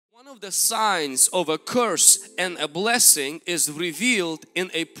of the signs of a curse and a blessing is revealed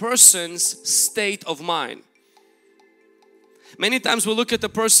in a person's state of mind. Many times we look at the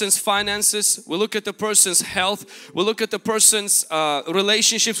person's finances, we look at the person's health, we look at the person's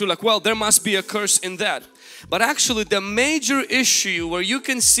relationships, we're like, well, there must be a curse in that. But actually the major issue where you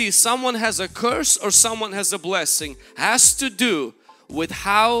can see someone has a curse or someone has a blessing has to do with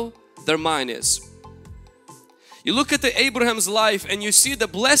how their mind is. You look at Abraham's life and you see the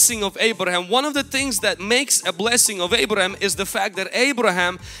blessing of Abraham. One of the things that makes a blessing of Abraham is the fact that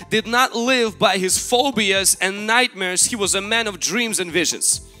Abraham did not live by his phobias and nightmares. He was a man of dreams and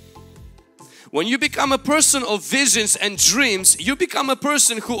visions. When you become a person of visions and dreams, you become a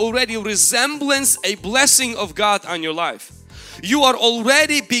person who already resembles a blessing of God on your life. You are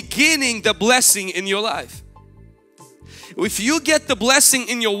already beginning the blessing in your life. If you get the blessing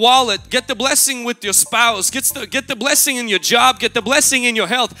in your wallet, get the blessing with your spouse, get the blessing in your job, get the blessing in your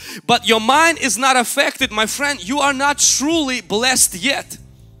health, but your mind is not affected, my friend, you are not truly blessed yet.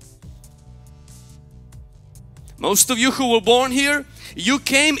 Most of you who were born here, you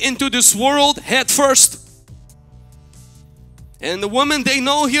came into this world head first. And the women, they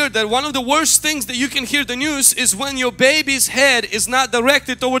know here that one of the worst things that you can hear the news is when your baby's head is not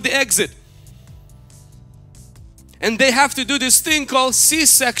directed toward the exit. And they have to do this thing called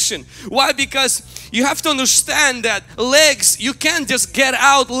C-section. Why? Because you have to understand that legs, you can't just get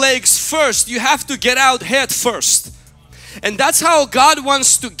out legs first. You have to get out head first. And that's how God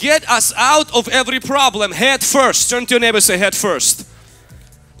wants to get us out of every problem, head first. Turn to your neighbor and say head first.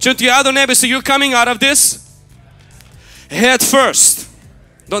 Turn to your other neighbor and say you're coming out of this head first.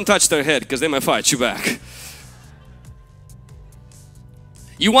 Don't touch their head because they might fight you back.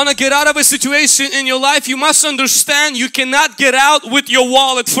 You want to get out of a situation in your life, you must understand you cannot get out with your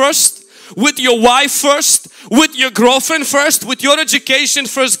wallet first, with your wife first, with your girlfriend first, with your education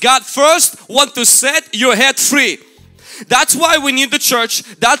first. God first wants to set your head free. That's why we need the church.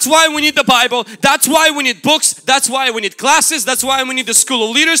 That's why we need the Bible. That's why we need books. That's why we need classes. That's why we need the school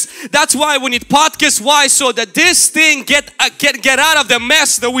of leaders. That's why we need podcasts. Why? So that this thing get out of the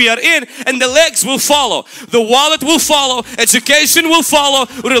mess that we are in, and the legs will follow. The wallet will follow. Education will follow.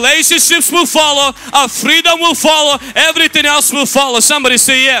 Relationships will follow. Our freedom will follow. Everything else will follow. Somebody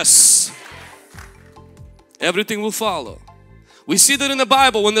say yes. Everything will follow. We see that in the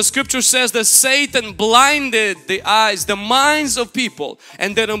Bible when the scripture says that Satan blinded the eyes, the minds of people,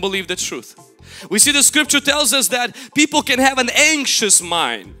 and they don't believe the truth. We see the scripture tells us that people can have an anxious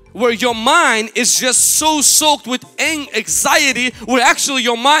mind, where your mind is just so soaked with anxiety, where actually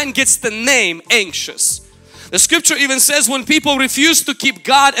your mind gets the name anxious. The scripture even says when people refuse to keep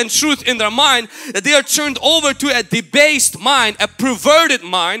God and truth in their mind, that they are turned over to a debased mind, a perverted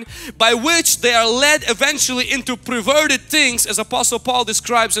mind, by which they are led eventually into perverted things, as Apostle Paul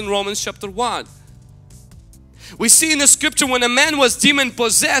describes in Romans chapter 1. We see in the scripture when a man was demon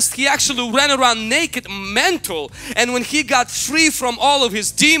possessed, he actually ran around naked, mental, and when he got free from all of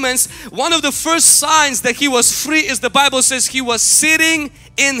his demons, one of the first signs that he was free is the Bible says he was sitting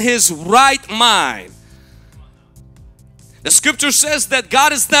in his right mind. The scripture says that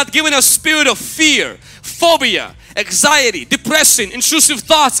God has not given us a spirit of fear, phobia, anxiety, depression, intrusive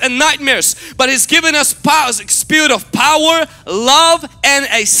thoughts and nightmares, but He's given us a spirit of power, love and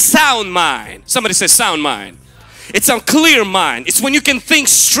a sound mind. Somebody say sound mind. It's a clear mind. It's when you can think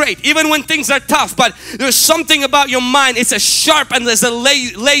straight even when things are tough, but there's something about your mind. It's a sharp and there's a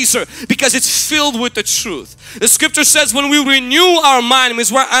laser because it's filled with the truth. The scripture says when we renew our mind,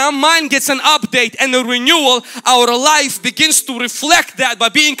 means when our mind gets an update and a renewal, our life begins to reflect that by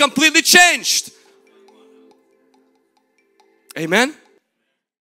being completely changed. Amen.